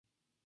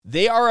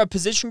They are a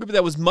position group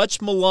that was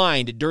much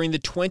maligned during the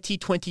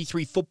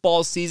 2023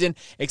 football season,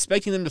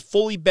 expecting them to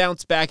fully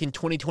bounce back in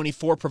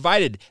 2024,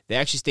 provided they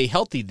actually stay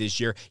healthy this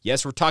year.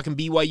 Yes, we're talking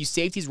BYU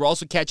safeties. We're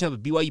also catching up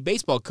with BYU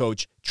baseball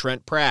coach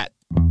Trent Pratt.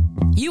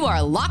 You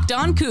are Locked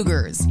On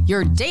Cougars,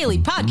 your daily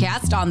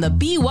podcast on the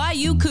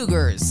BYU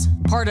Cougars,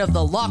 part of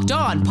the Locked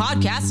On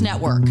Podcast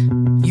Network,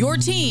 your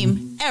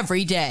team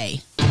every day.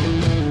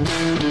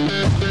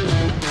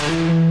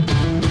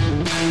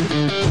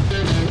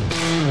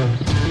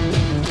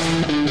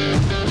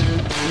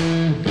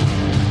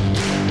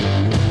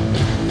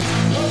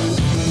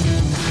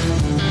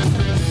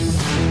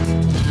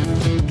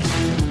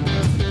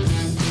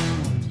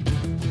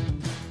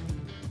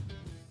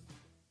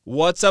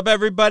 What's up,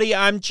 everybody?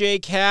 I'm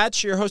Jake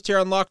Hatch, your host here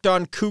on Locked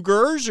On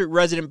Cougars, your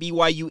resident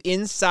BYU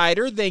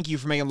insider. Thank you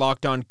for making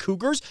Locked On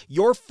Cougars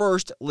your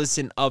first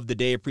listen of the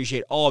day.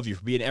 Appreciate all of you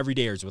for being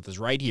everydayers with us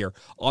right here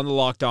on the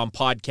Locked On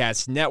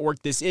Podcast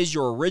Network. This is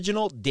your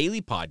original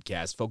daily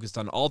podcast focused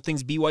on all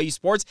things BYU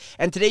sports,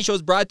 and today's show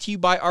is brought to you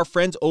by our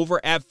friends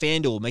over at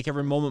FanDuel. Make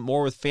every moment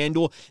more with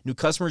FanDuel. New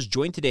customers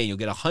join today, and you'll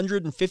get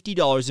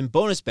 $150 in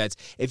bonus bets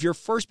if your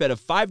first bet of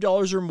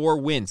 $5 or more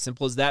wins.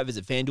 Simple as that.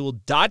 Visit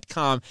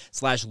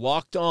FanDuel.com/Locked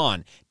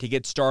On to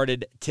get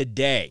started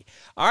today.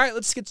 All right,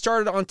 let's get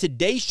started on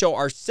today's show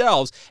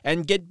ourselves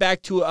and get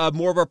back to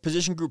more of our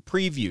position group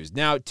previews.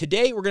 Now,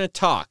 today we're going to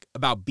talk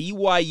about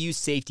BYU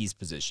safeties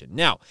position.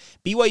 Now,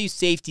 BYU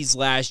safeties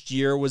last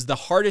year was the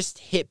hardest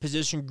hit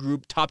position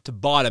group top to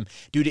bottom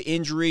due to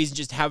injuries and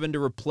just having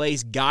to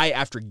replace guy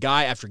after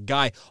guy after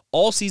guy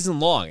all season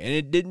long. And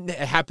it didn't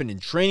happen in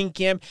training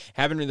camp, it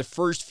happened in the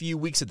first few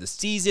weeks of the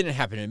season, it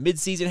happened in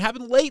midseason, it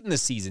happened late in the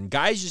season.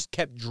 Guys just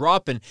kept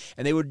dropping,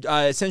 and they would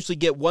essentially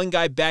get one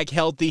guy back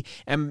healthy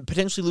and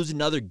potentially lose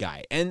another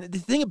guy. And the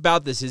thing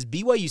about this is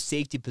BYU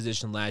safety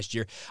position last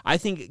year, I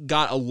think,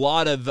 got a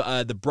lot of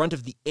the brunt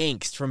of the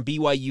angst from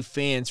BYU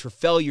fans for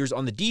failures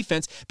on the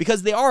defense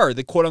because they are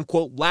the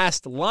quote-unquote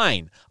last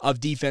line of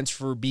defense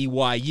for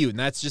BYU. And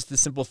that's just the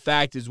simple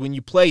fact is when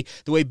you play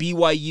the way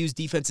BYU's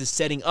defense is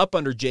setting up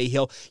under Jay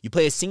Hill, you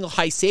play a single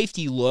high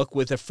safety look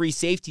with a free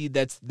safety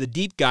that's the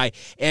deep guy.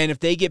 And if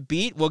they get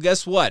beat, well,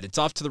 guess what? It's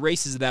off to the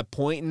races at that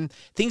point, and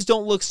things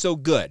don't look so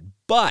good.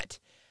 But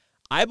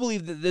I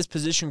believe that this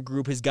position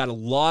group has got a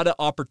lot of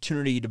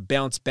opportunity to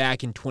bounce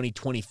back in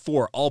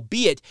 2024,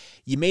 albeit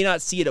you may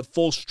not see it at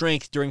full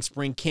strength during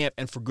spring camp,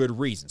 and for good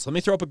reasons. So let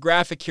me throw up a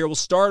graphic here. We'll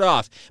start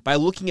off by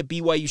looking at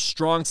BYU's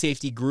strong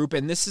safety group,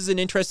 and this is an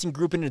interesting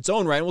group in its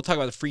own right, and we'll talk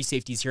about the free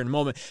safeties here in a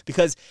moment,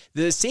 because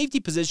the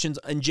safety positions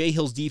in Jay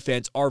Hill's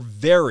defense are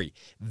very,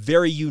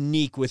 very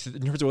unique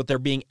in terms of what they're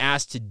being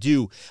asked to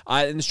do.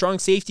 In the strong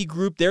safety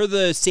group, they're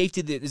the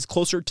safety that is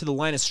closer to the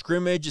line of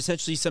scrimmage,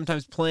 essentially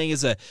sometimes playing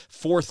as a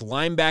fourth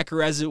linebacker,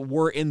 as it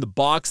were, in the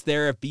box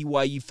there if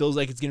BYU feels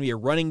like it's going to be a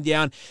running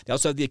down. They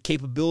also have the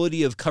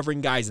capability of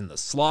covering guys in the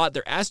slot.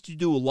 They're asked to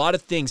do a lot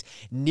of things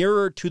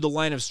nearer to the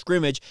line of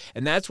scrimmage,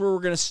 and that's where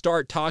we're going to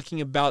start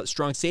talking about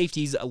strong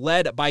safeties,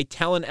 led by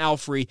Talon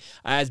Alfrey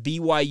as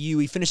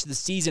BYU. He finished the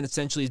season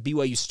essentially as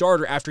BYU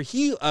starter after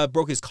he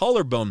broke his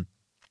collarbone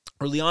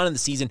early on in the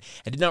season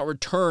and did not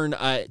return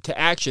to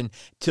action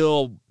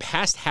till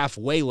past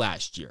halfway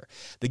last year.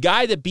 The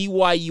guy that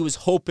BYU was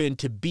hoping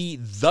to be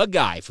the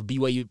guy for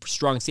BYU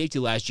strong safety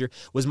last year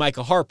was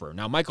Micah Harper.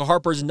 Now, Micah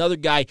Harper is another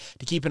guy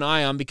to keep an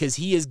eye on because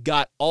he has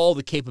got all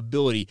the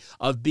capability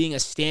of being a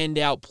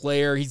standout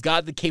player. He's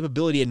got the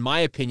capability, in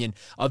my opinion,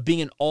 of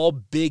being an all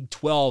Big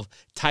 12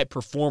 type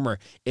performer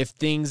if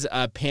things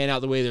pan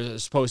out the way they're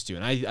supposed to.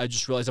 And I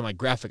just realized on my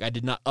graphic I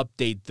did not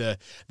update the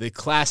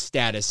class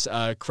status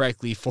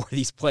correctly for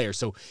these players.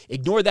 So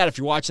ignore that if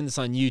you're watching this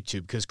on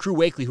YouTube, because Crew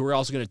Wakely, who we're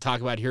also going to talk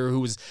about here, who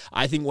was,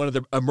 I think, one of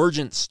the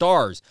emergent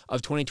stars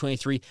of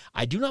 2023,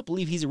 I do not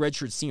believe he's a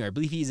redshirt senior. I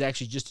believe he's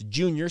actually just a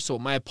junior, so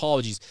my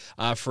apologies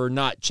for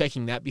not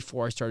checking that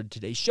before I started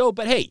today's show.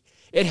 But hey,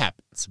 it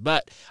happens.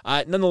 But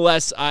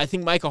nonetheless, I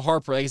think Micah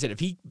Harper, like I said, if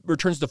he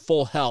returns to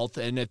full health,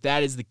 and if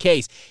that is the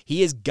case,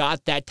 he has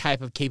got that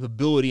type of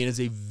capability and is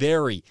a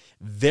very,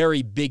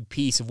 very big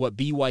piece of what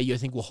BYU, I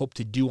think, will hope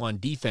to do on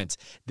defense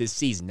this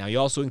season. Now, you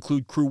also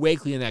include Crew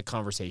Wakely in that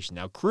conversation.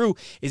 Now, Crew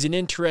is an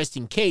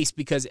interesting case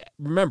because,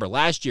 remember,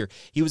 last year,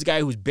 he was a guy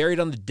who was buried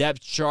on the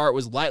depth chart,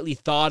 was lightly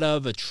thought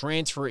of, a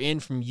transfer in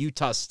from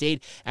Utah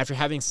State after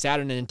having sat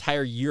in an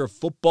entire year of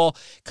football,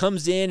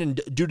 comes in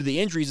and, due to the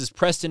injuries, is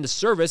pressed into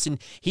service, and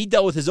he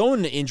dealt with his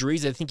own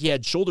injuries. I think he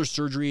had shoulder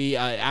surgery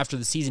after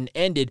the season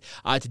ended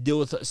to deal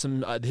with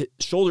some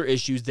shoulder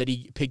issues that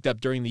he picked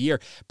up during the year.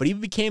 But he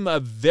became a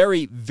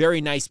very,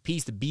 very nice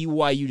piece that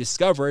BYU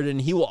discovered,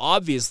 and he will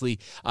obviously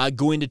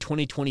go into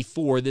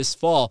 2024 this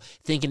fall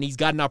thinking he's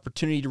got an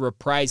opportunity to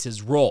reprise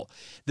his role.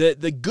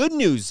 The good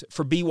news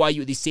for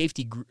BYU at these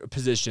safety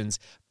positions,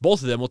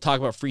 both of them, we'll talk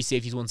about free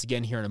safeties once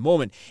again here in a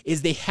moment,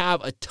 is they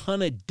have a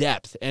ton of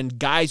depth and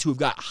guys who have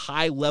got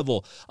high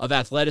level of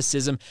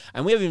athleticism.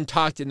 And we haven't even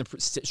talked in the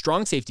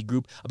strong safety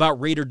group about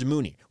Raider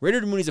Demooney.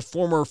 Raider Demooney is a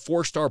former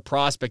 4-star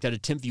prospect out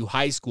of Timpview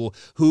High School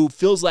who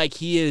feels like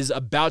he is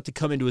about to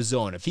come into his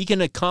own. If he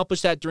can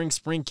accomplish that during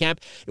spring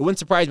camp, it wouldn't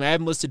surprise me. I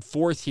have him listed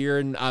 4th here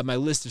in my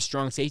list of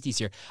strong safeties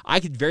here. I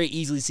could very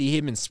easily see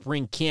him in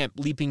spring camp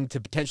leaping to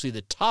potentially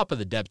the top of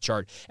the depth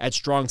chart at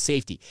strong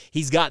safety.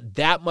 He's got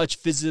that much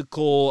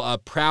physical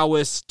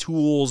prowess,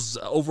 tools,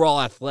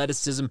 overall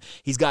athleticism.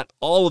 He's got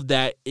all of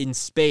that in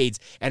spades.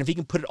 And if he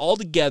can put it all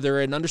together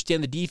and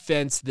understand the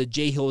defense that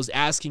Jay Hill is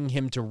asking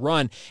him to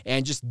run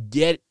and just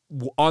get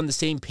on the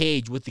same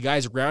page with the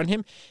guys around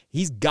him,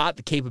 he's got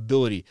the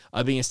capability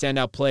of being a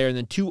standout player. And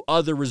then 2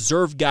 other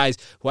reserve guys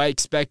who I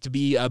expect to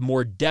be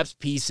more depth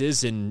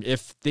pieces, and if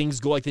things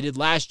go like they did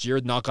last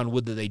year, knock on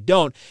wood that they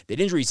don't, that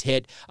injuries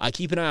hit,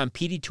 keep an eye on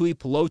Petey Tui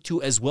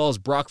Pelotu as well as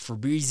Brock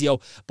Fabrizio.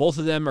 Both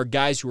of them are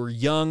guys who are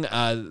young,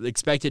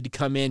 expected to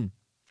come in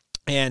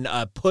and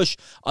push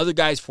other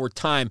guys for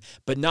time,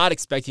 but not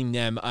expecting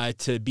them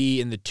to be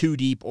in the 2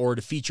 deep or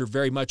to feature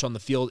very much on the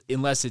field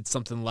unless it's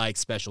something like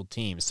special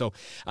teams. So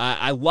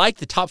I like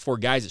the top 4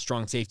 guys at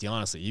strong safety,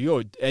 honestly. You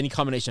go any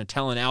combination of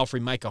Talon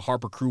Alfrey, Micah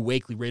Harper, Crew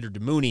Wakely, Raider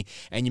Demooney,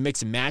 and you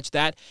mix and match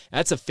that,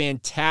 that's a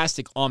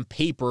fantastic on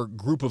paper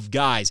group of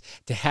guys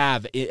to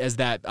have as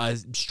that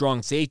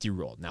strong safety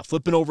role. Now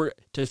flipping over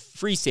to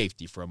free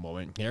safety for a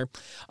moment here.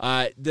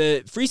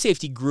 The free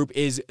safety group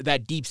is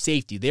that deep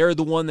safety. They're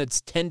the one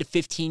that's 10 to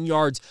 15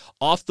 yards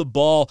off the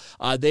ball.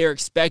 They are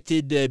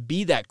expected to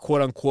be that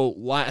quote-unquote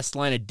last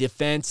line of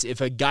defense. If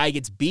a guy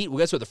gets beat, well,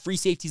 guess what? The free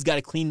safety's got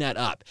to clean that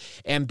up.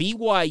 And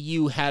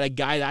BYU had a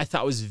guy that I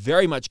thought was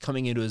very much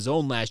coming into his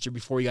own last year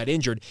before he got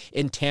injured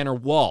in Tanner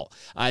Wall.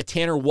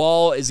 Tanner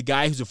Wall is a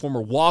guy who's a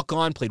former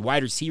walk-on, played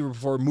wide receiver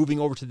before moving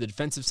over to the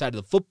defensive side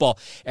of the football.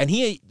 And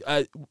he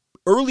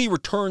early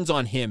returns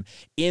on him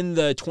in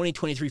the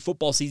 2023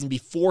 football season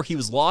before he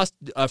was lost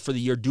for the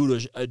year due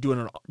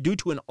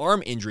to an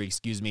arm injury,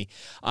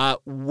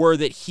 were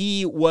that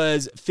he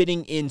was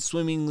fitting in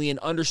swimmingly and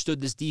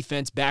understood this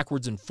defense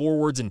backwards and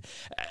forwards. And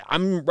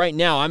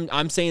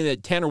I'm saying that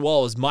Tanner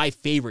Wall is my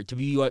favorite to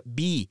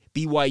be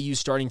BYU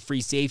starting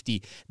free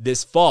safety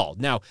this fall.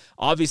 Now,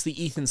 obviously,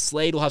 Ethan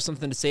Slade will have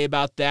something to say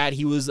about that.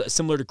 He was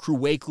similar to Crew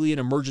Wakely, an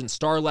emergent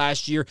star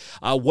last year.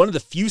 One of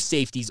the few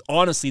safeties,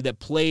 honestly, that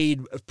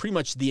played pretty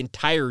much the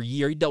entire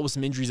year. He dealt with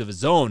some injuries of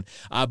his own,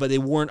 but they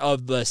weren't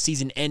of the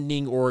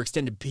season-ending or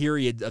extended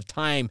period of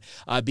time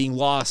being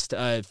lost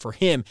for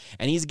him.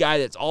 And he's a guy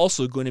that's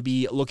also going to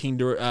be looking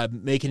to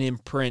make an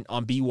imprint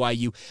on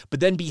BYU.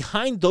 But then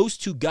behind those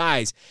 2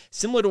 guys,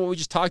 similar to what we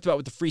just talked about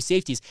with the free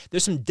safeties,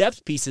 there's some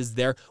depth pieces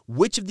there.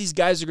 Which of these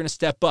guys are going to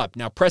step up?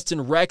 Now,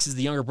 Preston Rex is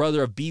the younger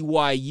brother of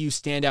BYU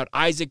standout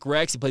Isaac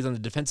Rex. He plays on the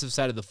defensive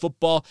side of the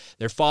football.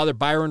 Their father,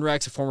 Byron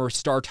Rex, a former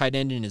star tight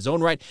end in his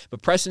own right.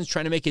 But Preston's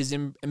trying to make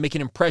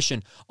an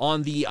impression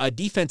on the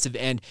defensive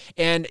end.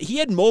 And he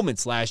had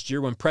moments last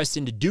year when pressed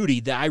into duty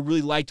that I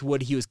really liked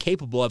what he was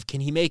capable of.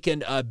 Can he make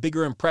a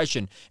bigger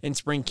impression in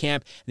spring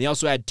camp? And they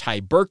also add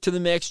Ty Burke to the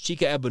mix,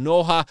 Chika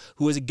Ebanoha,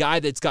 who is a guy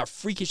that's got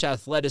freakish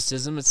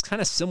athleticism. It's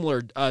kind of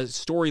similar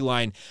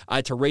storyline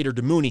to Raider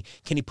Demooney.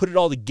 Can he put it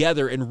all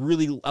together and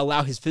really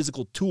allow his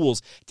physical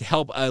tools to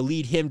help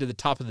lead him to the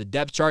top of the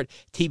depth chart?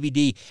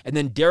 TBD. And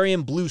then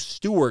Darian Blue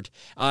Stewart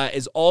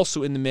is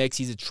also in the mix.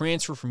 He's a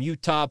transfer from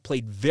Utah,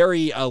 played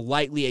very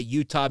lightly at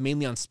Utah,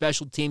 mainly on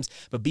special teams,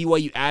 but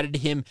BYU added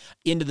him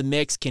into the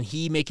mix. Can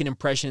he make an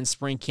impression in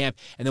spring camp?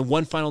 And then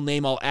one final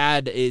name I'll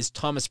add is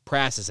Thomas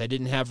Prassis. I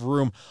didn't have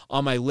room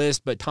on my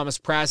list, but Thomas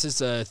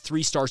Prassis, a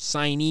 3-star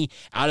signee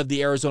out of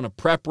the Arizona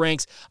prep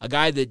ranks, a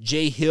guy that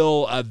Jay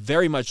Hill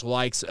very much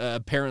likes,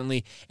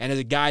 apparently, and is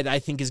a guy that I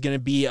think is going to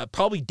be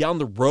probably down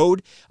the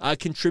road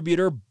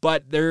contributor,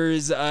 but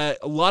there's a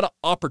lot of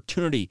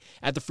opportunity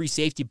at the free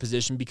safety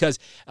position because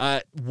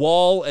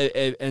Wall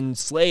and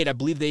Slade, I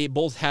believe they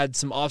both had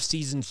some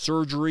off-season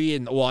surgery,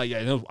 and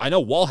I know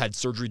Wall had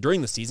surgery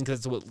during the season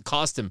because that's what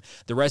cost him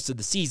the rest of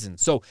the season.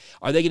 So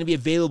are they going to be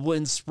available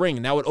in spring?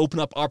 And that would open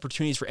up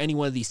opportunities for any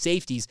one of these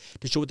safeties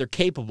to show what they're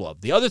capable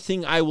of. The other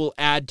thing I will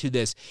add to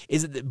this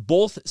is that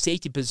both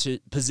safety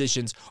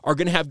positions are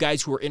going to have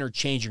guys who are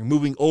interchanging,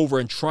 moving over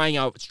and trying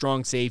out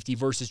strong safety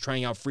versus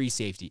trying out free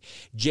safety.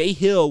 Jay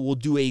Hill will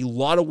do a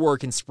lot of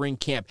work in spring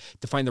camp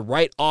to find the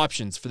right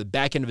options for the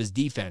back end of his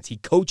defense. He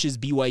coaches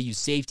BYU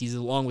safeties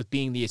along with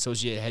being the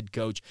associate head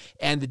coach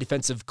and the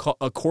defensive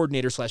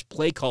coordinator /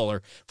 play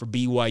caller for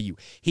BYU.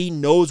 He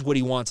knows what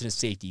he wants in his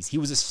safeties. He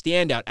was a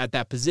standout at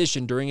that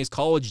position during his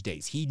college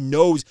days. He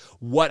knows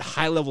what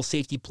high-level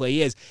safety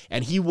play is,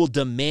 and he will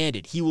demand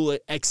it. He will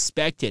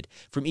expect it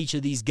from each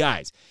of these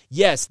guys.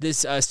 Yes,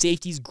 this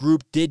safeties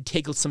group did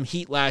take some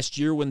heat last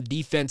year when the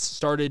defense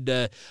started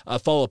to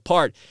fall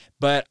apart,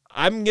 but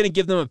I'm going to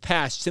give them a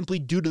pass simply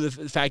due to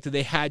the fact that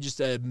they had just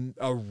a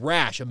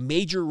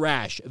major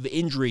rash of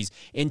injuries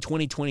in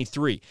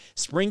 2023.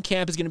 Spring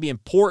camp is going to be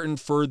important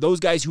for those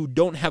guys who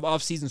don't have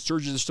offseason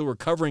surgeries they're still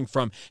recovering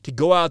from to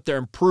go out there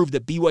and prove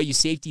that BYU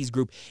safeties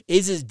group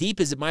is as deep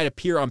as it might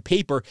appear on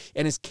paper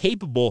and is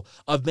capable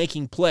of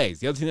making plays.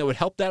 The other thing that would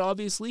help that,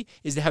 obviously,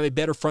 is to have a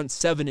better front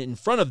seven in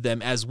front of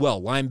them as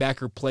well.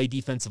 Linebacker play,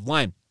 defensive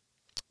line.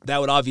 That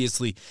would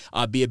obviously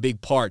be a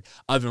big part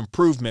of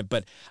improvement.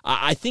 But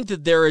I think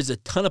that there is a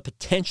ton of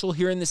potential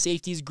here in the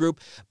safeties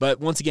group. But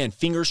once again,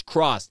 fingers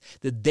crossed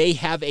that they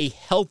have a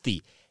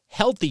healthy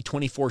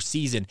 24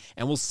 season,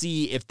 and we'll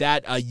see if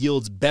that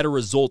yields better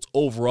results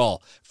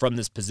overall from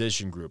this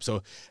position group.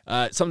 So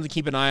something to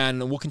keep an eye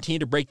on, and we'll continue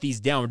to break these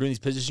down. We're doing these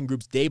position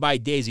groups day by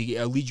day, so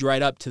lead you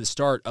right up to the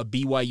start of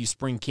BYU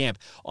spring camp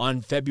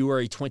on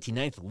February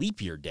 29th,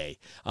 leap year day,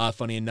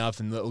 funny enough,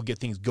 and we'll get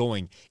things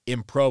going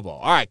in Provo.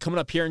 All right, coming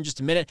up here in just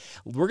a minute,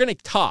 we're going to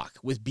talk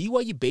with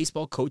BYU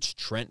baseball coach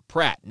Trent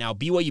Pratt. Now,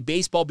 BYU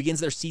baseball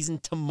begins their season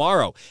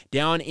tomorrow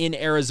down in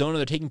Arizona.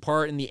 They're taking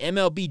part in the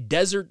MLB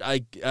Desert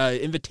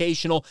Invitational.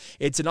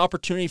 It's an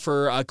opportunity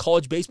for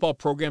college baseball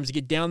programs to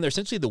get down there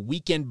essentially the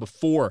weekend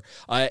before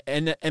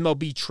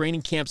MLB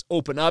training camps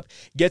open up,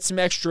 get some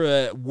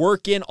extra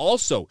work in,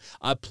 also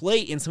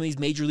play in some of these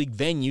major league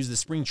venues, the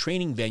spring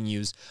training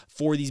venues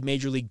for these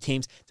major league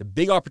teams. It's a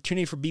big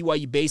opportunity for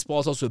BYU baseball.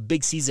 It's also a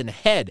big season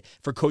ahead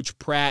for Coach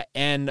Pratt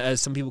and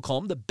some people call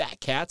him the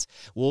Batcats.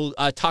 We'll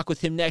talk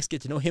with him next,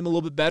 get to know him a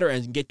little bit better,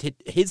 and get to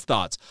his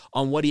thoughts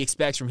on what he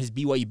expects from his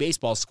BYU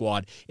baseball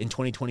squad in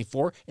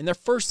 2024 in their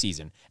first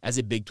season as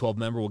a Big 12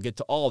 member. We'll get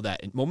to all of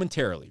that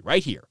momentarily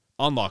right here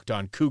on Locked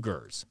On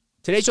Cougars.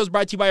 Today's show is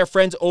brought to you by our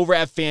friends over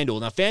at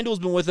FanDuel. Now, FanDuel's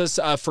been with us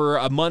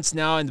for months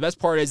now, and the best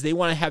part is they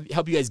want to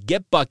help you guys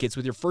get buckets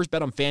with your first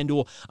bet on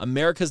FanDuel,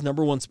 America's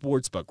 #1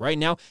 sportsbook. Right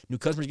now, new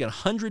customers get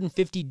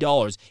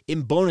 $150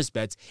 in bonus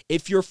bets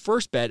if your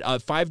first bet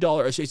of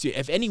 $5,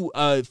 if any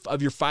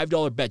of your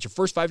 $5 bet, your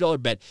first $5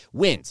 bet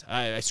wins.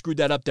 I screwed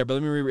that up there, but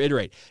let me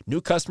reiterate. New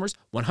customers,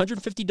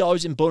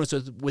 $150 in bonus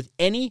with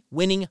any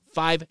winning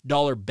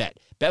 $5 bet.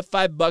 Bet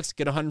 $5,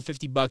 get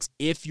 $150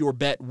 if your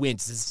bet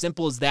wins. It's as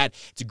simple as that.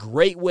 It's a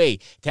great way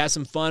to have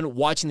some fun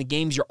watching the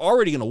games you're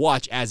already going to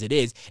watch as it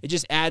is. It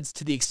just adds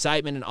to the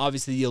excitement and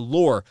obviously the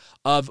allure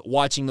of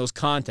watching those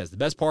contests. The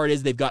best part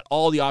is they've got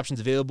all the options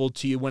available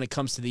to you when it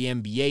comes to the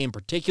NBA in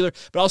particular,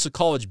 but also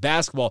college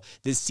basketball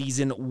this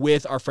season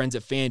with our friends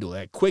at FanDuel.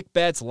 They have quick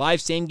bets,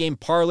 live same-game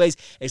parlays,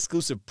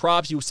 exclusive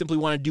props. You simply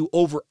want to do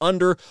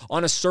over-under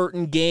on a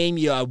certain game.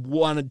 You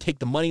want to take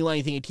the money line.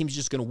 You think a team's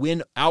just going to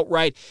win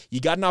outright. You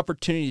got an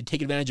opportunity to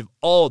take advantage of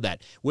all of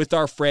that with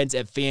our friends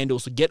at FanDuel.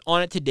 So get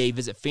on it today.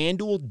 Visit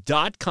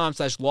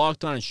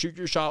FanDuel.com/lockedon and shoot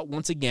your shot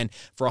once again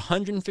for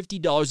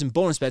 $150 in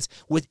bonus bets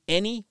with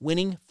any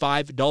winning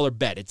 $5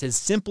 bet. It's as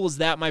simple as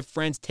that, my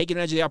friends. Take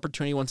advantage of the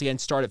opportunity. Once again,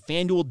 start at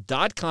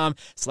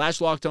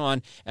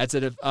FanDuel.com/lockedon. That's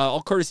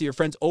all courtesy of your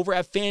friends over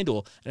at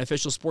FanDuel, an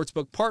official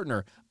sportsbook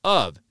partner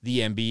of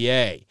the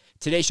NBA.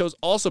 Today's show is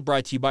also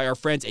brought to you by our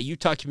friends at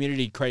Utah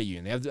Community Credit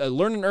Union. They have a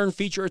Learn and Earn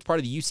feature as part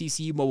of the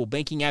UCCU mobile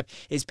banking app.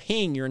 Is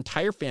paying your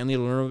entire family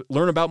to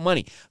learn about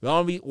money. We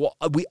all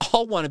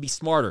want to be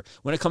smarter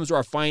when it comes to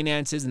our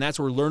finances, and that's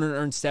where Learn and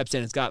Earn steps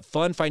in. It's got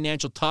fun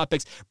financial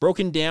topics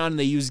broken down, and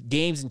they use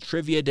games and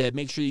trivia to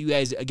make sure that you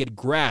guys get a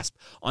grasp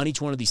on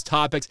each one of these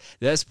topics.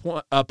 The best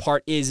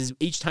part is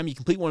each time you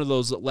complete one of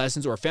those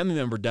lessons, or a family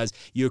member does,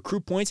 you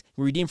accrue points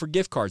and redeem for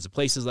gift cards at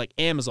places like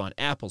Amazon,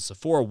 Apple,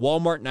 Sephora,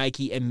 Walmart,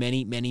 Nike, and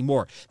many, many more.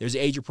 There's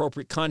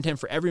age-appropriate content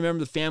for every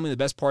member of the family. The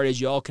best part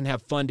is you all can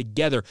have fun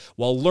together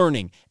while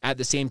learning at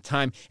the same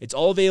time. It's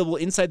all available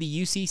inside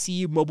the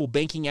UCCU mobile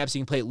banking app, so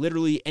you can play it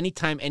literally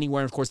anytime,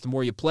 anywhere. And of course, the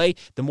more you play,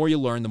 the more you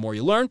learn. The more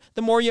you learn,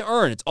 the more you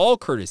earn. It's all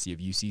courtesy of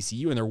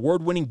UCCU and their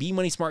award-winning Be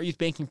Money Smart Youth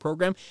Banking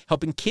Program,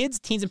 helping kids,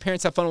 teens, and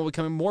parents have fun while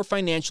becoming more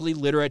financially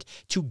literate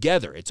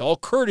together. It's all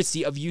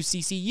courtesy of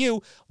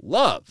UCCU.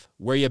 Love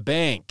where you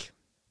bank.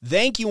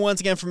 Thank you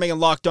once again for making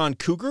Locked On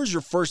Cougars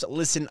your first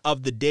listen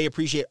of the day.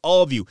 Appreciate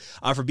all of you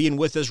for being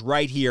with us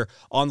right here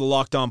on the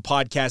Locked On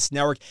Podcast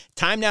Network.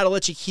 Time now to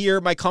let you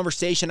hear my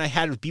conversation I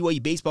had with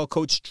BYU baseball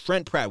coach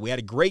Trent Pratt. We had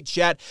a great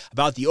chat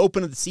about the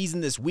open of the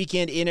season this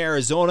weekend in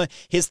Arizona,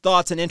 his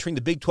thoughts on entering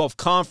the Big 12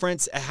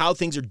 Conference, how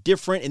things are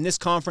different in this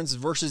conference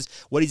versus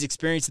what he's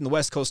experienced in the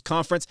West Coast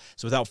Conference.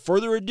 So without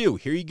further ado,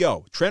 here you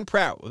go. Trent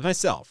Pratt with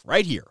myself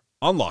right here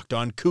on Locked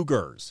On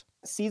Cougars.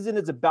 Season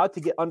is about to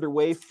get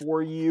underway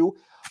for you.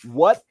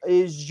 What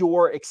is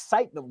your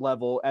excitement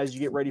level as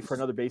you get ready for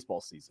another baseball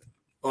season?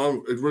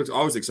 We're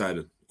always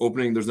excited.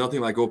 There's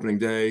nothing like opening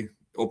day,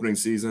 opening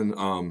season.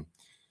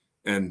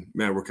 And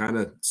man, we're kind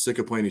of sick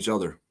of playing each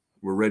other.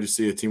 We're ready to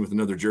see a team with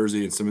another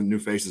jersey and some new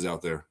faces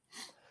out there.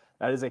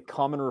 That is a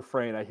common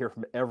refrain I hear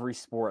from every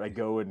sport I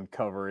go and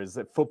cover. Is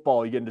that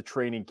football? You get into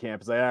training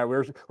camp, it's like,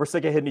 we're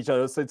sick of hitting each other.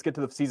 Let's get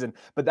to the season.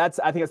 But I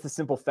think that's the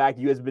simple fact.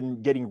 You guys have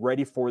been getting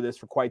ready for this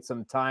for quite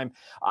some time.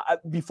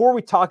 Before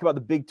we talk about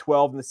the Big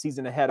 12 and the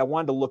season ahead, I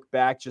wanted to look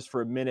back just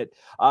for a minute.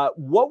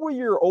 What were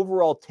your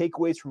overall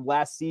takeaways from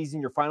last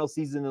season, your final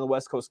season in the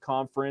West Coast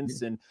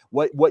Conference, and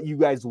what you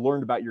guys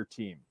learned about your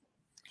team?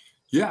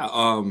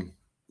 Yeah,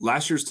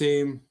 last year's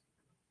team.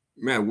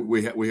 Man,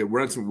 we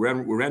ran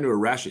into a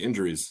rash of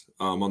injuries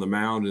on the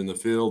mound and in the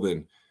field,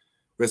 and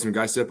we had some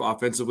guys step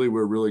offensively. We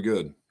were really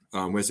good.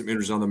 We had some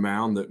injuries on the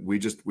mound that we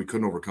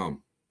couldn't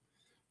overcome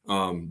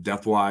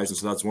depth wise, and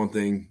so that's one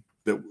thing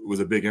that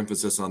was a big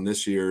emphasis on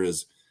this year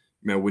is,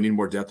 man, we need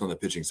more depth on the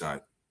pitching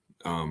side.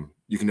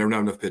 You can never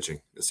have enough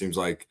pitching. It seems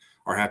like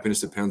our happiness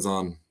depends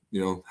on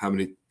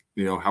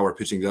how our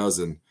pitching does,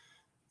 and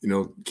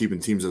keeping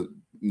teams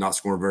not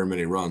scoring very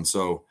many runs.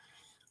 So.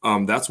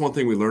 That's one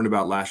thing we learned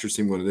about last year's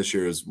team going to this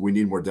year is we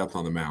need more depth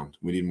on the mound.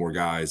 We need more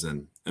guys.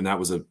 And that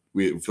was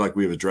we feel like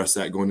we have addressed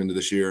that going into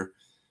this year.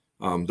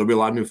 There'll be a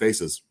lot of new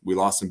faces. We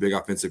lost some big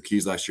offensive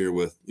keys last year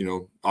with,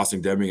 Austin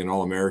Deming, an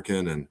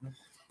All-American,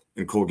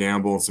 and Cole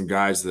Gamble, and some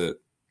guys that,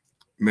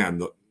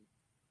 man,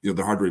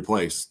 they're hard to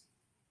replace.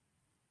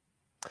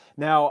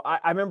 Now,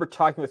 I remember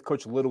talking with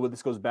Coach Littlewood.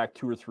 This goes back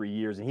 2 or 3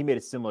 years, and he made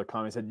a similar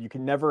comment. He said you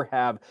can never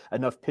have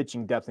enough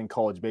pitching depth in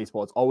college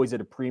baseball. It's always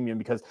at a premium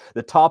because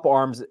the top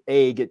arms,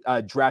 A, get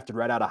drafted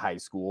right out of high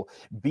school.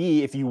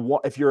 B, if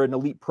you're an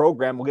elite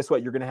program, well, guess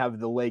what? You're going to have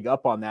the leg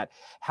up on that.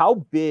 How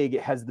big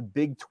has the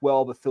Big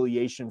 12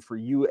 affiliation for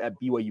you at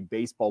BYU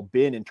baseball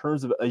been in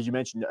terms of, as you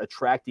mentioned,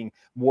 attracting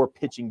more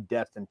pitching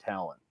depth and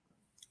talent?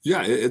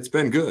 Yeah, it's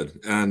been good.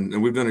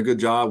 And we've done a good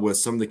job with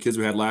some of the kids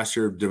we had last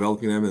year,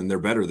 developing them, and they're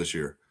better this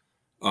year.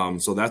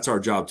 So that's our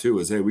job too,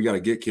 is, hey, we got to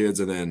get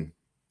kids, and then,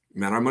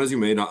 man, our money's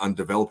made on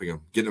developing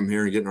them, getting them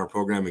here and getting our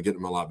program and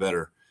getting them a lot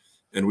better.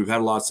 And we've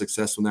had a lot of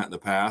success from that in the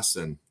past,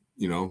 and,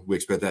 we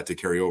expect that to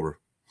carry over.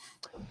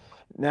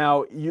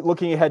 Now,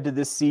 looking ahead to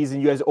this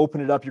season, you guys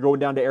open it up. You're going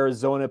down to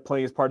Arizona,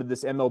 playing as part of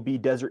this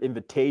MLB Desert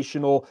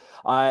Invitational.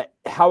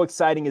 How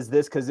exciting is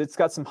this? Because it's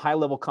got some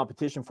high-level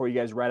competition for you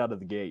guys right out of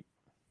the gate.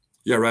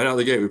 Yeah, right out of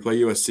the gate, we play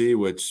USC,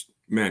 which,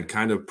 man,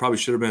 kind of probably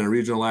should have been a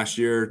regional last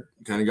year.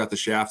 Kind of got the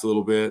shaft a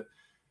little bit.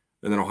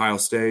 And then Ohio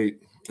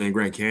State and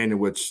Grand Canyon,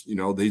 which,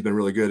 he's been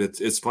really good.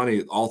 It's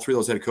funny. All three of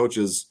those head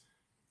coaches,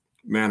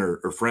 man,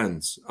 are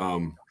friends.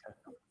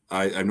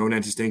 I've known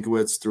Nancy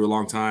Stankiewicz through a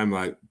long time.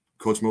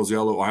 Coach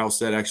Mosiello, Ohio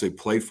State, actually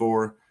played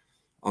for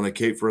on the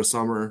Cape for a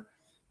summer.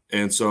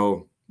 And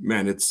so,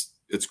 man, it's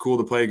cool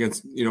to play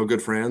against,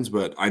 good friends,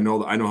 but I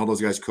know how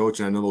those guys coach,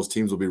 and I know those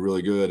teams will be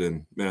really good.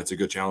 And, man, it's a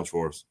good challenge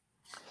for us.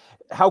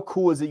 How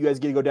cool is it you guys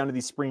get to go down to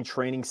these spring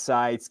training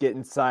sites, get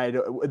inside?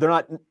 They're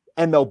not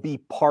MLB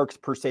parks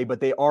per se,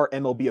 but they are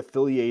MLB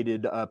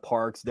affiliated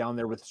parks down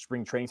there with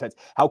spring training sites.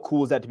 How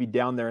cool is that to be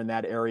down there in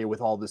that area with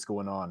all this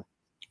going on?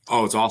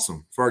 Oh, it's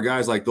awesome. For our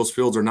guys, like, those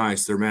fields are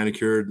nice. They're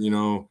manicured,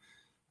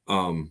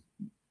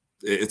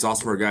 it's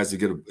awesome for our guys to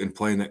get and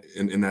play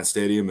in that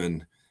stadium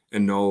and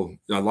know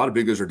a lot of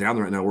big guys are down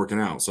there right now working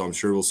out. So I'm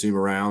sure we'll see them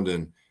around,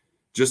 and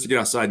just to get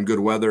outside in good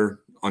weather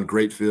on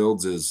great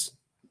fields is,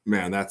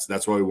 man, that's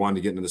why we wanted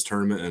to get into this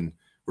tournament, and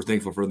we're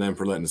thankful for them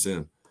for letting us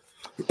in.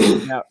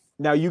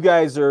 Now, you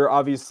guys are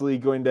obviously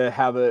going to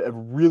have a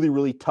really,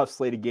 really tough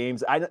slate of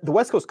games. The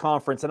West Coast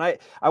Conference, and I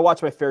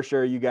watched my fair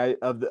share of you guys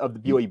of the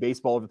BYU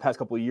baseball over the past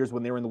couple of years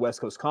when they were in the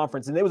West Coast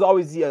Conference, and it was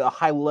always a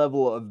high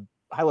level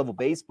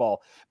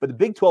baseball. But the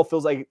Big 12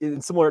 feels like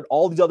it's similar to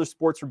all these other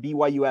sports for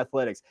BYU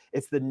athletics.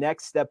 It's the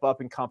next step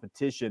up in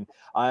competition.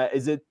 Are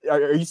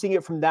you seeing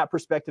it from that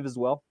perspective as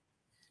well?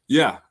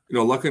 Yeah,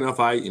 lucky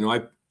enough, I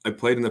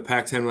played in the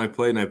Pac-10 when I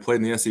played, and I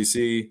played in the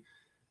SEC.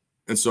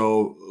 And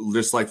so,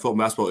 just like football and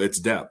basketball, it's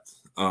depth.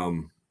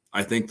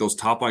 I think those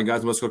top line guys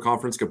in the West Coast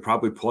Conference could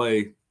probably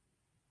play,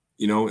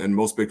 in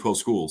most Big 12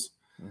 schools.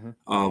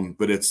 Mm-hmm.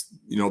 But it's,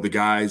 the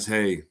guys,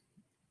 hey,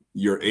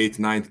 your 8th,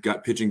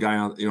 9th pitching guy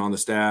on the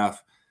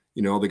staff,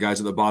 the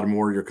guys at the bottom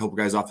order, your couple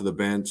guys off of the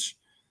bench,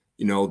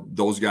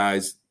 those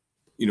guys,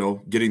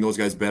 getting those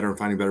guys better and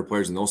finding better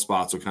players in those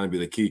spots will kind of be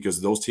the key, because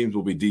those teams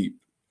will be deep.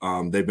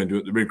 They've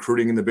been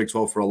recruiting in the Big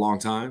 12 for a long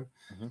time.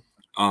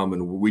 Mm-hmm.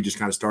 And we just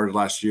kind of started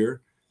last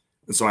year.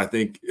 And so I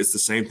think it's the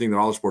same thing that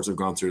all the sports have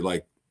gone through.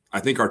 Like, I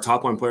think our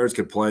top line players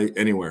could play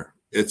anywhere.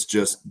 It's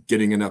just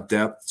getting enough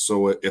depth.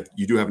 So if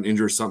you do have an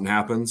injury or something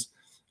happens,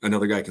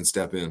 another guy can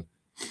step in.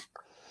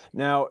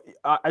 Now,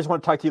 I just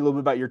want to talk to you a little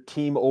bit about your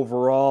team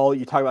overall.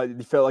 You talk about,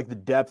 you felt like the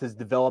depth has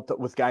developed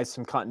with guys,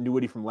 some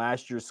continuity from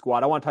last year's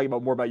squad. I want to talk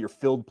about more about your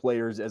field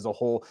players as a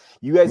whole.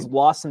 You guys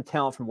lost some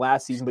talent from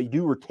last season, but you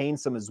do retain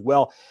some as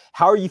well.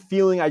 How are you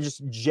feeling,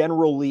 just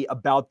generally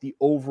about the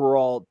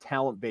overall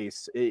talent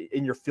base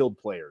in your field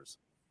players?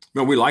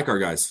 No, we like our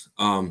guys.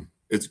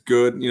 It's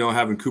good,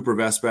 having Cooper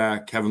Vest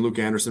back, having Luke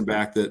Anderson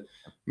back, that,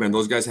 man,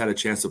 those guys had a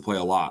chance to play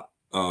a lot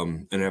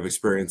and have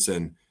experience.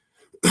 And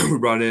we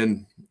brought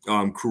in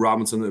Crew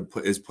Robinson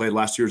that has played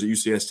last year's at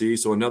UCSD.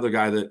 So another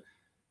guy that,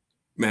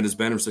 man, has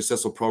been in a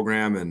successful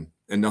program, and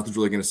nothing's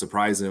really going to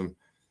surprise him.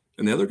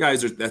 And the other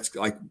guys that's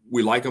like,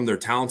 we like them. They're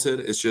talented.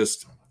 It's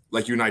just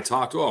like you and I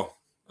talked. Oh,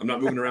 I'm not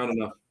moving around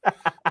enough.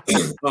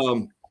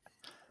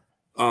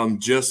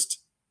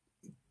 Just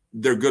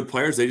they're good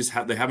players. They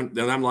don't have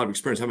a lot of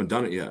experience, haven't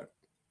done it yet.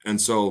 And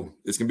so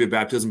it's going to be a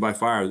baptism by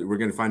fire. We're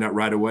going to find out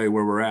right away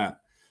where we're at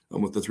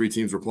with the three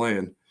teams we're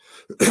playing.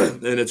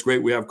 And it's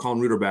great. We have Colin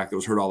Reuter back that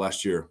was hurt all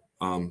last year,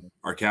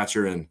 our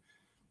catcher. And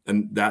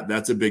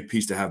that's a big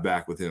piece to have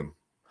back with him.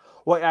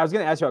 Well, I was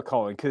going to ask you about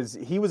Colin because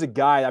he was a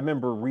guy I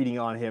remember reading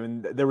on him,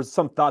 and there was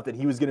some thought that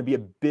he was going to be a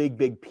big,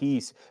 big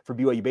piece for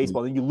BYU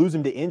baseball. Then you lose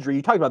him to injury.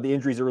 You talked about the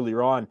injuries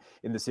earlier on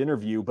in this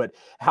interview, but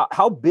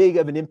how big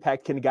of an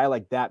impact can a guy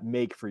like that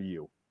make for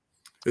you?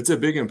 It's a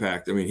big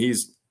impact. I mean,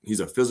 he's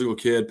a physical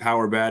kid,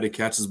 power bat. He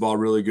catches the ball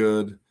really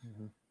good.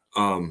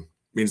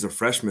 He's a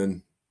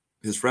freshman.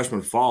 His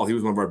freshman fall, he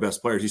was one of our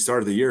best players. He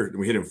started the year, and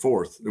we hit him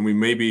fourth. And we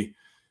maybe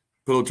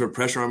put a little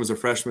pressure on him as a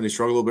freshman. He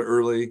struggled a little bit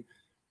early,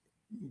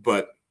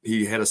 but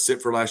he had a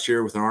sit for last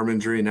year with an arm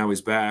injury, and now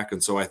he's back.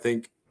 And so I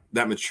think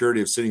that maturity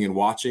of sitting and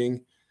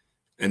watching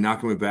and now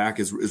coming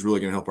back is really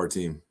going to help our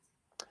team.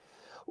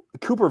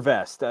 Cooper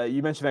Vest,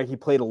 you mentioned that he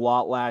played a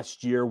lot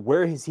last year.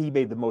 Where has he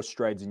made the most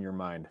strides in your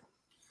mind?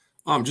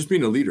 Just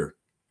being a leader.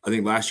 I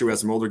think last year we had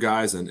some older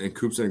guys, and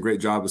Coop's done a great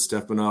job of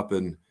stepping up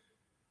and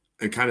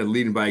kind of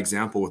leading by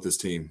example with this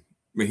team.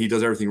 I mean, he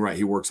does everything right.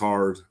 He works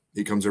hard.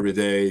 He comes every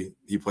day.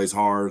 He plays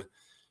hard.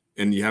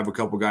 And you have a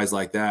couple guys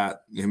like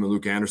that, him and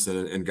Luke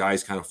Anderson, and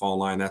guys kind of fall in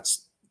line.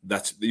 That's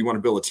you want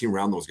to build a team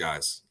around those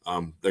guys.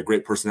 They're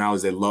great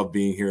personalities. They love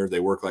being here. They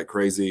work like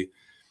crazy.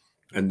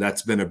 And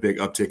that's been a big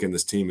uptick in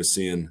this team, is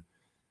seeing,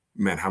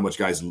 man, how much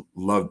guys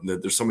love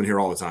that. There's someone here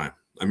all the time.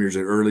 I'm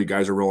usually early.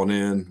 Guys are rolling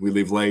in. We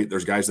leave late.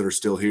 There's guys that are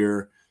still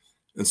here.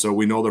 And so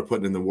we know they're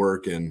putting in the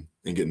work and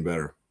getting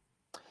better.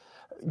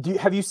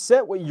 Have you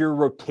set what your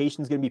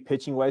rotation is going to be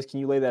pitching-wise? Can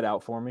you lay that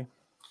out for me?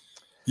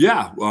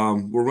 Yeah,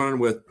 we're running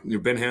with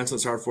Ben Hansen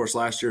started for us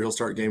last year. He'll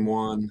start game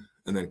 1,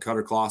 and then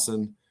Cutter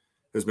Clausen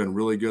has been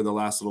really good the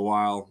last little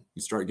while.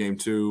 He start game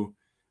 2,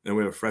 and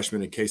we have a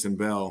freshman in Kason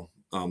Bell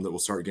that will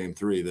start game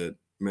 3. That,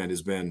 man,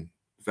 has been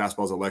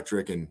fastball's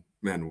electric, and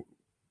man,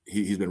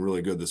 he's been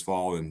really good this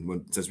fall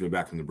and since we've been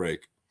back from the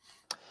break.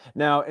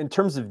 Now, in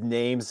terms of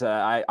names,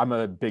 I'm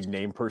a big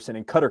name person,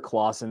 and Cutter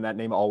Clausen, that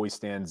name always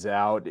stands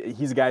out.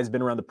 He's a guy who's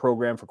been around the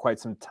program for quite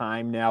some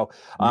time now.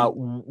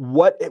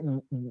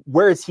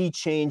 Where has he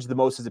changed the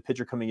most as a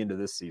pitcher coming into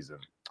this season?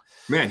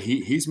 Man,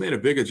 he's made a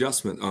big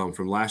adjustment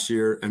from last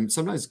year, and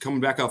sometimes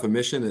coming back off a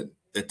mission,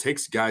 it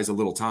takes guys a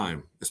little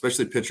time,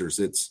 especially pitchers.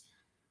 It's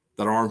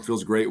that arm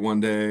feels great one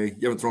day.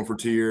 You haven't thrown for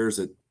 2 years.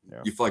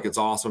 You feel like it's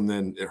awesome,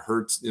 then it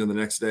hurts, the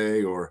next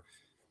day.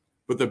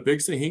 But the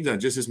biggest thing he's done,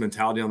 just his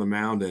mentality on the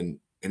mound, and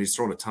he's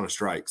thrown a ton of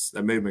strikes.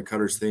 That may have been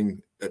Cutter's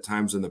thing at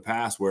times in the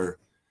past, where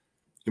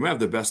he might have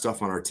the best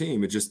stuff on our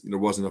team. It just there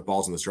wasn't enough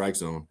balls in the strike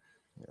zone.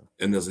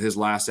 Yeah. And his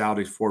last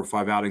outing, 4 or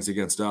 5 outings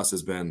against us,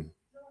 has been,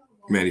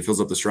 man, he fills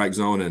up the strike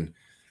zone, and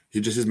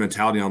his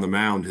mentality on the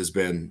mound has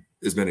been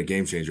a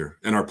game changer.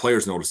 And our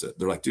players notice it.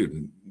 They're like,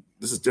 dude,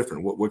 this is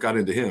different. What got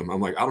into him?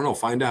 I'm like, I don't know.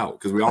 Find out,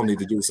 because we all need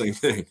to do the same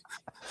thing.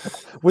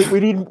 we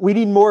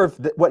need more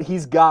of what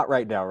he's got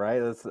right now, right?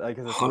 That's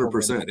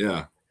 100%.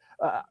 Yeah.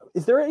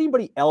 Is there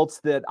anybody else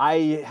that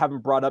I haven't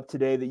brought up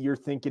today that you're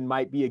thinking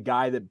might be a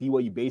guy that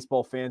BYU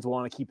baseball fans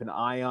want to keep an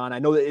eye on? I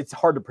know that it's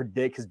hard to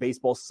predict because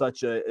baseball's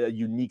such a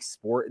unique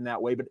sport in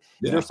that way, but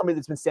is there somebody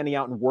that's been standing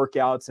out in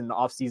workouts and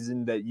off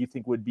season that you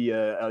think would be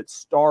a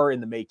star in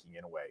the making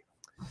in a way?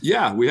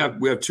 Yeah, we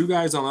have 2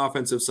 guys on the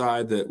offensive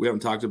side that we haven't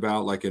talked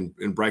about, like in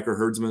Bryker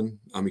Herdsman.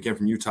 He came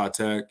from Utah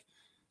Tech.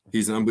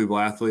 He's an unbelievable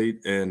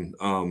athlete. And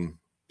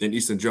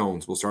Easton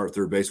Jones will start at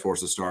third base for us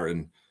to start.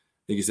 And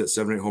I think he's hit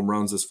 7 or 8 home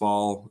runs this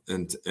fall.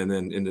 And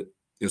then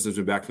since we've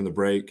been back from the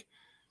break.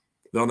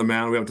 Then on the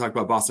mound, we haven't talked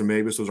about Boston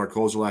Mavis, was our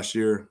closer last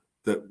year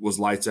that was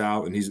lights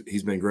out, and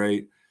he's been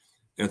great.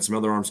 And some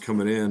other arms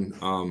coming in,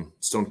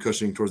 Stone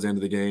Cushing towards the end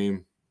of the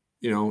game,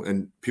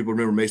 and people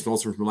remember Mason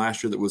Olson from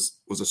last year that was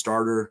a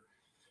starter,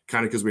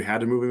 kind of because we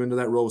had to move him into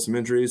that role with some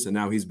injuries, and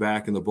now he's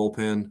back in the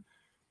bullpen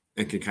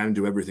and can kind of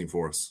do everything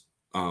for us.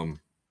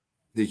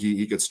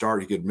 He could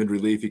start, he could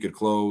mid-relief, he could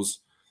close.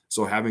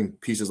 So having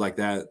pieces like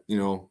that,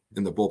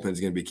 in the bullpen is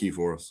going to be key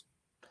for us.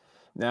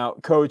 Now,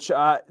 Coach,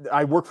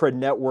 I work for a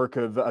network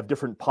of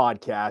different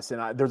podcasts,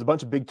 and there's a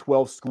bunch of Big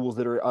 12 schools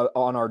that are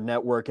on our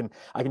network. And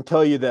I can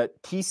tell you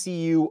that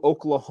TCU,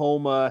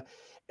 Oklahoma,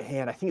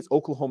 and I think it's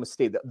Oklahoma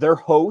State, their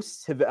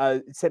hosts have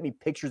sent me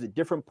pictures at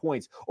different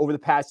points over the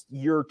past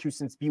year or two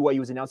since BYU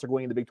was announced they're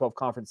going into the Big 12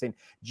 conference saying,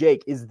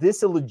 Jake, is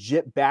this a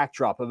legit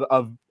backdrop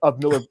of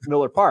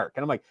Miller Park?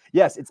 And I'm like,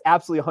 yes, it's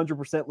absolutely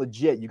 100%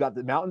 legit. You got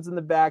the mountains in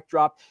the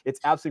backdrop.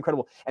 It's absolutely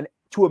incredible. And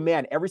to a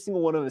man, every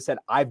single one of them said,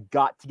 I've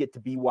got to get to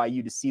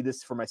BYU to see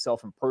this for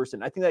myself in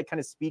person. I think that kind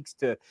of speaks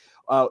to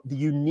the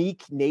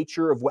unique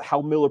nature of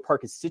how Miller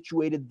Park is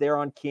situated there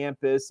on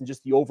campus and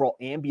just the overall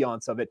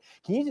ambiance of it.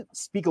 Can you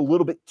speak a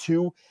little bit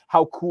to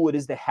how cool it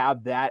is to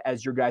have that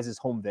as your guys'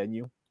 home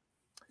venue?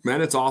 Man,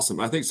 it's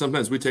awesome. I think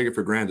sometimes we take it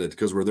for granted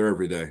because we're there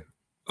every day.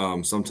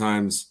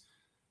 Sometimes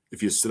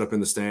if you sit up in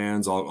the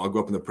stands, I'll go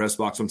up in the press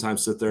box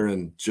sometimes, sit there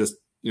and just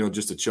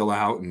to chill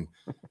out and,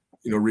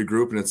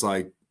 regroup. And it's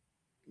like,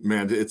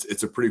 man,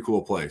 it's a pretty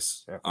cool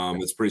place.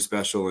 It's pretty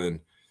special. And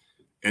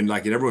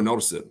everyone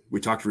noticed it. We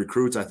talked to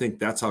recruits. I think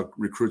that's how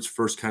recruits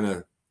first kind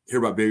of hear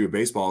about BYU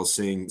baseball, is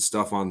seeing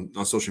stuff on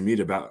social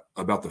media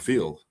about the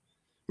field.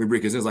 We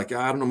bring it in, it's like,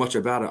 I don't know much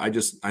about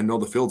it. I know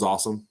the field's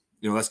awesome.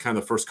 That's kind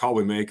of the first call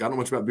we make. I don't know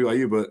much about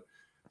BYU, but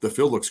the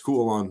field looks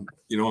cool on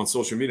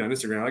social media, on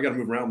Instagram. I got to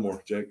move around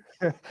more, Jake.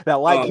 That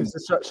light keeps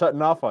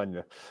shutting off on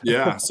you.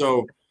 Yeah.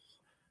 So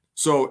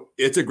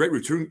it's a great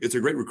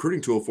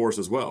recruiting tool for us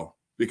as well,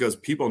 because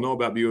people know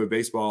about BYU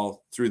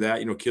baseball through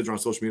that. Kids are on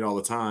social media all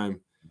the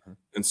time. Mm-hmm.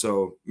 And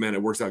so, man,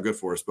 it works out good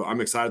for us. But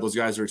I'm excited. Those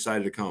guys are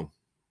excited to come.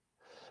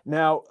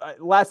 Now,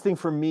 last thing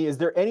for me, is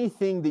there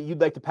anything that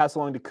you'd like to pass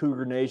along to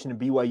Cougar Nation and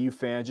BYU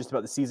fans just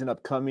about the season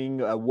upcoming,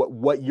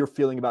 what you're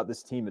feeling about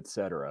this team, et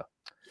cetera?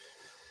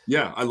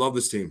 Yeah, I love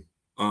this team.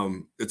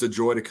 It's a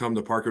joy to come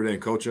to Park every day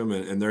and coach them.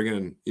 And they're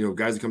going to,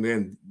 guys that come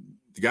in,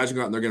 the guys who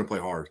go out and they're going to play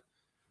hard.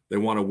 They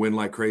want to win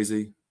like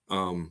crazy.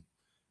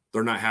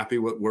 They're not happy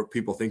with what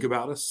people think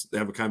about us. They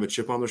have a kind of a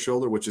chip on their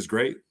shoulder, which is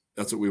great.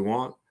 That's what we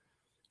want.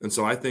 And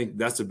so I think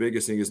that's the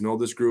biggest thing, is know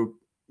this group,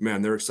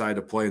 man, they're excited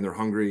to play and they're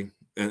hungry,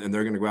 and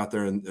they're going to go out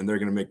there and they're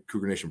going to make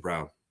Cougar Nation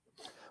proud.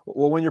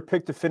 Well, when you're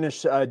picked to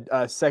finish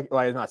not second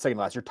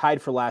last, you're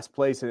tied for last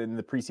place in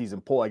the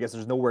preseason poll. I guess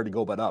there's nowhere to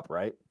go but up,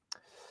 right?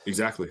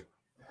 Exactly.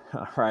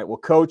 All right. Well,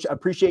 Coach, I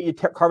appreciate you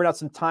carving out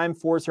some time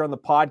for us here on the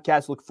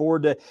podcast. Look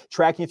forward to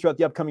tracking you throughout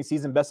the upcoming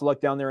season. Best of luck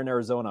down there in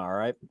Arizona. All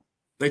right.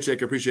 Thanks,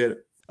 Jake. I appreciate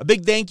it. A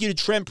big thank you to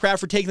Trent Pratt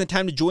for taking the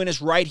time to join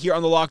us right here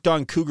on the Locked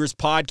On Cougars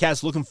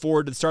podcast. Looking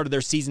forward to the start of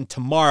their season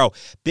tomorrow.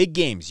 Big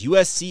games,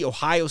 USC,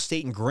 Ohio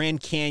State, and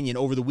Grand Canyon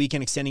over the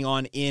weekend, extending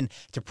on in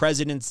to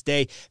President's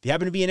Day. If you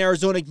happen to be in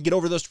Arizona, you can get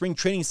over to those spring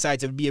training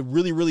sites. It would be a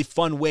really, really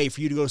fun way for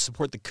you to go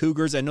support the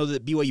Cougars. I know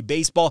that BYU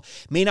baseball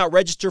may not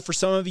register for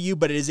some of you,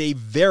 but it is a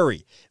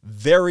very,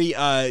 very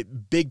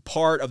big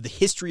part of the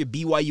history of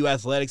BYU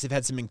athletics. They've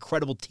had some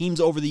incredible teams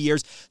over the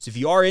years. So if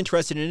you are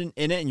interested in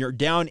it and you're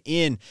down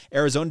in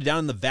Arizona, down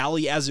in the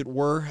Valley, as it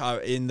were,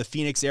 in the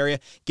Phoenix area,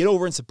 get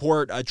over and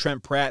support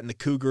Trent Pratt and the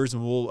Cougars,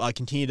 and we'll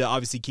continue to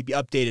obviously keep you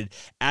updated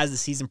as the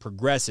season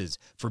progresses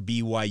for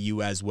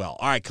BYU as well.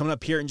 All right, coming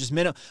up here in just a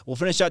minute, we'll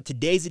finish out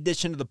today's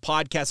edition of the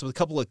podcast with a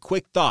couple of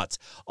quick thoughts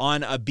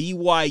on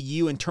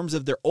BYU in terms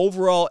of their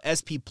overall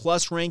SP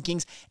Plus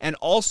rankings, and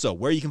also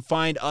where you can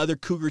find other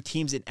Cougar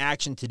teams in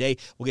action today.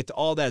 We'll get to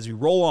all that as we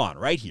roll on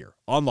right here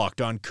on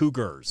Locked On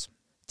Cougars.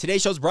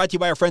 Today's show is brought to you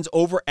by our friends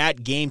over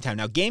at Game Time.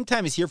 Now, Game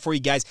Time is here for you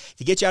guys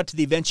to get you out to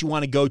the events you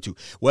want to go to,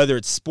 whether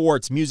it's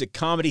sports, music,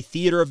 comedy,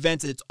 theater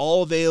events. It's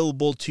all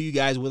available to you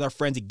guys with our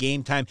friends at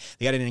Game Time.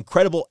 They got an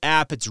incredible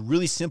app. It's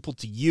really simple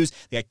to use.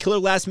 They got killer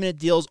last-minute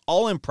deals,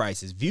 all-in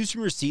prices, views from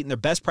your seat, and their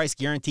best price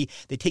guarantee.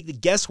 They take the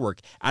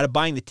guesswork out of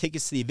buying the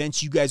tickets to the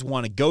events you guys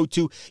want to go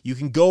to. You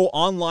can go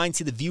online,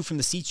 see the view from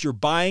the seats you're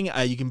buying.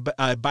 You can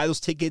buy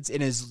those tickets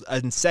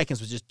in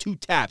seconds with just 2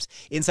 taps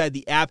inside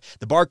the app.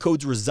 The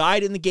barcodes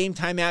reside in the Game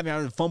Time app. You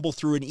have to fumble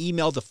through an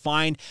email to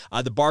find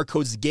the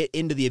barcodes to get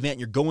into the event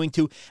you're going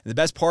to. And the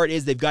best part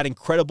is they've got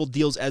incredible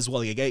deals as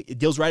well. You get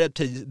deals right up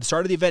to the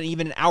start of the event, and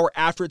even an hour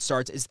after it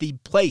starts. It's the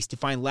place to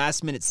find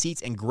last-minute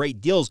seats and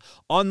great deals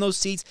on those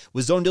seats.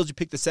 With Zone Deals, you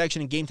pick the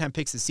section, and Game Time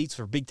picks the seats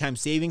for big-time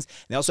savings.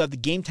 They also have the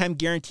Game Time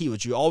Guarantee,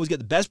 which you always get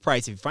the best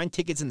price. If you find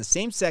tickets in the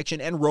same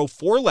section and row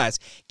for less,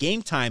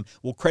 Game Time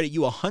will credit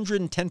you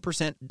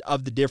 110%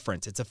 of the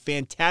difference. It's a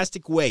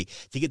fantastic way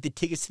to get the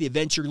tickets to the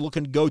event you're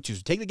looking to go to.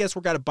 So take the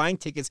guesswork out of buying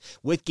tickets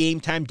with Game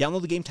Time.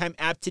 Download the Game Time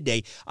app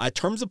today.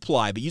 Terms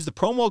apply, but use the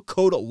promo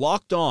code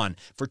LOCKEDON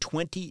for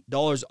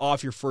 $20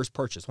 off your first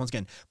purchase. Once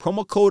again,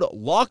 promo code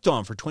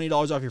LOCKEDON for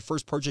 $20 off your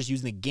first purchase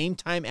using the Game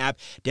Time app.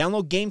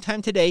 Download Game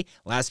Time today.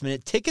 Last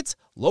minute tickets,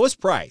 lowest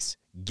price,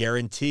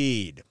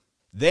 guaranteed.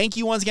 Thank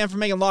you once again for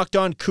making Locked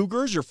On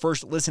Cougars your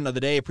first listen of the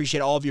day.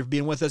 Appreciate all of you for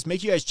being with us.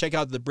 Make sure you guys check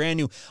out the brand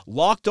new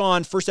Locked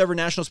On first ever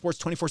national sports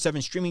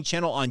 24/7 streaming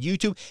channel on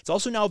YouTube. It's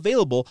also now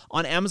available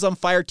on Amazon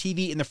Fire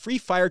TV and the free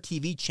Fire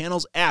TV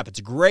channels app. It's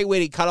a great way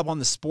to get caught up on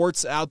the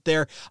sports out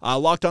there.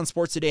 Locked On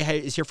Sports Today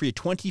is here for you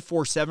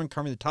 24/7,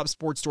 covering the top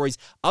sports stories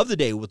of the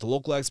day with the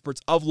local experts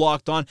of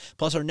Locked On,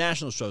 plus our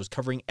national shows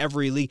covering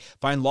every league.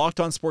 Find Locked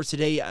On Sports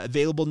Today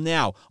available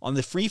now on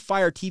the free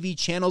Fire TV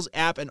channels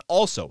app and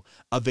also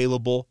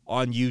available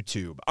on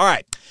YouTube. All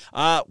right.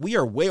 We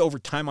are way over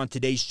time on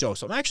today's show.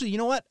 So I'm actually, you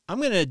know what? I'm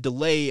going to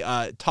delay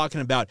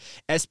talking about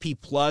SP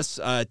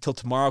Plus till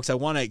tomorrow because I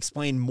want to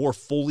explain more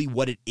fully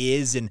what it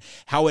is and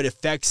how it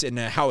affects and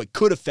how it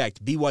could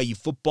affect BYU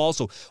football.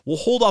 So we'll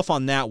hold off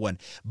on that one.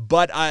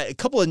 But a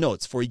couple of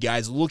notes for you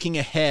guys looking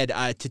ahead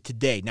to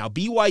today. Now,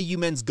 BYU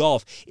men's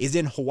golf is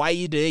in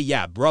Hawaii today.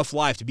 Yeah, rough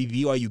life to be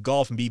BYU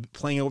golf and be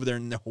playing over there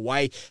in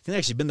Hawaii. They've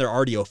actually been there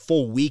already a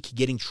full week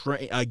getting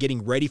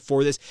ready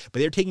for this. But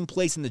they're taking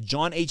place in the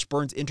John H.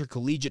 Burns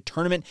Intercollegiate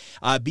Tournament.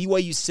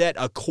 BYU set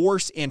a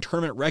course and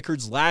tournament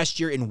records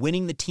last year in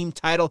winning the team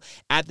title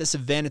at this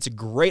event. It's a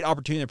great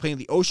opportunity. They're playing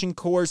the Ocean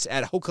Course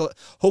at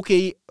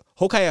Ho'okailai.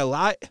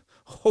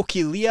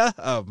 Hokilia,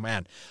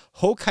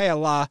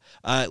 Hokiala,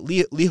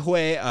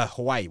 Lihue,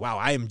 Hawaii. Wow,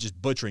 I am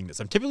just butchering this.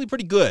 I'm typically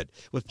pretty good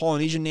with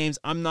Polynesian names.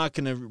 I'm not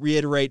going to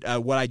reiterate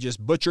what I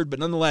just butchered, but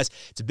nonetheless,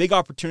 it's a big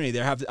opportunity. They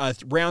have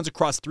rounds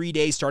across 3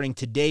 days starting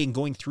today and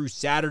going through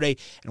Saturday.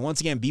 And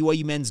once again,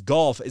 BYU men's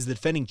golf is the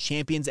defending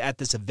champions at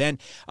this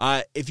event.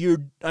 I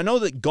know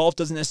that golf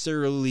doesn't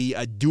necessarily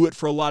do it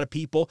for a lot of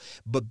people,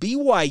 but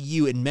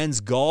BYU in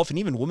men's golf and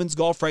even women's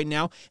golf right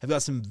now have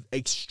got some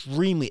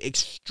extremely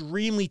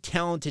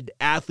talented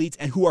athletes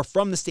and who are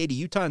from the state of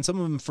Utah and some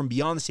of them from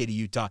beyond the state of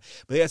Utah,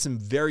 but they got some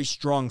very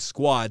strong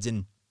squads.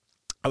 And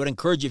I would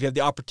encourage you, if you have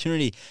the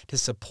opportunity, to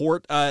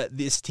support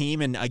this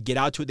team and get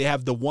out to it. They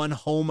have the one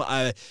home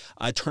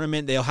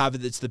tournament. They'll have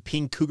it's the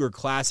Pink Cougar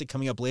Classic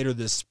coming up later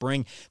this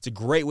spring. It's a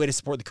great way to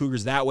support the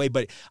Cougars that way.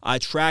 But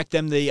track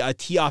them. They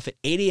tee off at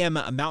 8 a.m.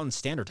 Mountain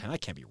Standard Time.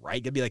 That can't be right.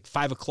 It'll be like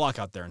 5 o'clock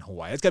out there in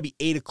Hawaii. It's got to be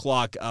 8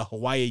 o'clock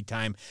Hawaii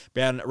time,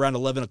 around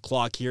 11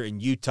 o'clock here in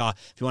Utah,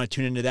 if you want to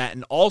tune into that.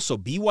 And also,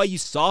 BYU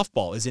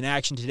softball is in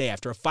action today.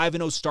 After a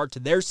 5-0 start to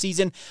their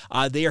season,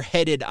 they are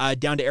headed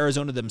down to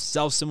Arizona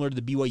themselves, similar to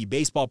the BYU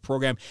baseball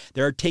program.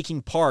 They're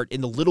taking part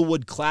in the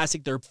Littlewood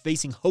Classic. They're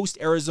facing host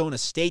Arizona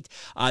State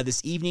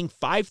this evening,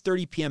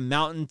 5:30 p.m.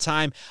 Mountain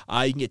Time.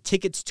 You can get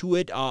tickets to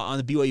it on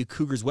the BYU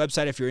Cougars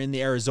website if you're in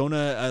the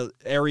Arizona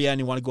area and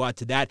you want to go out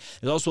to that.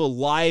 There's also a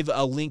live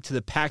link to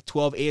the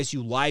Pac-12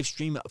 ASU live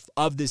stream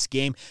of this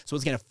game. So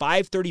it's going to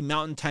 5:30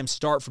 Mountain Time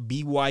start for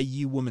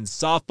BYU women's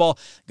softball.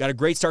 Got a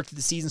great start to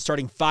the season,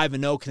 starting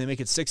 5-0. Can they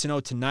make it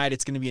 6-0 tonight?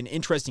 It's going to be an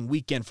interesting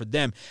weekend for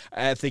them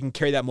if they can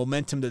carry that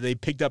momentum that they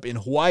picked up in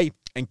Hawaii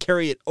and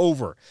carry it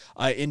over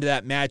into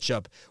that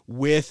matchup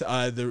with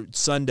the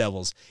Sun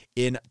Devils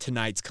in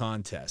tonight's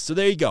contest. So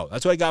there you go.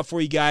 That's what I got for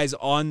you guys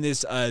on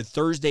this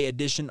Thursday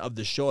edition of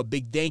the show. A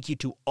big thank you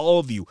to all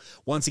of you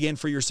once again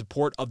for your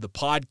support of the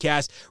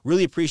podcast.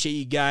 Really appreciate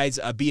you guys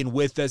being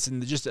with us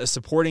and just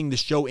supporting the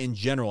show in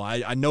general.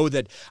 I know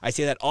that I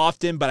say that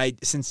often, but I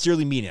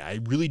sincerely mean it. I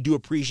really do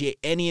appreciate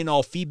any and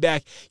all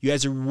feedback you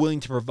guys are willing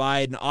to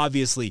provide. And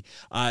obviously,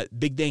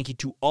 big thank you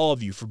to all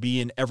of you for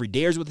being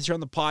everydayers with us here on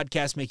the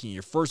podcast, making it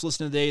your first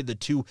listen of the day, the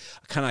two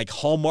kind of like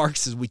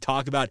hallmarks as we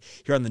talk about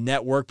here on the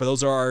network. But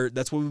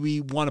that's what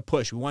we want to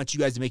push. We want you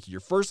guys to make it your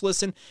first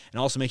listen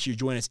and also make sure you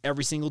join us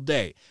every single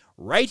day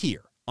right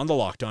here on the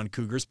Locked On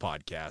Cougars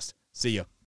podcast. See ya.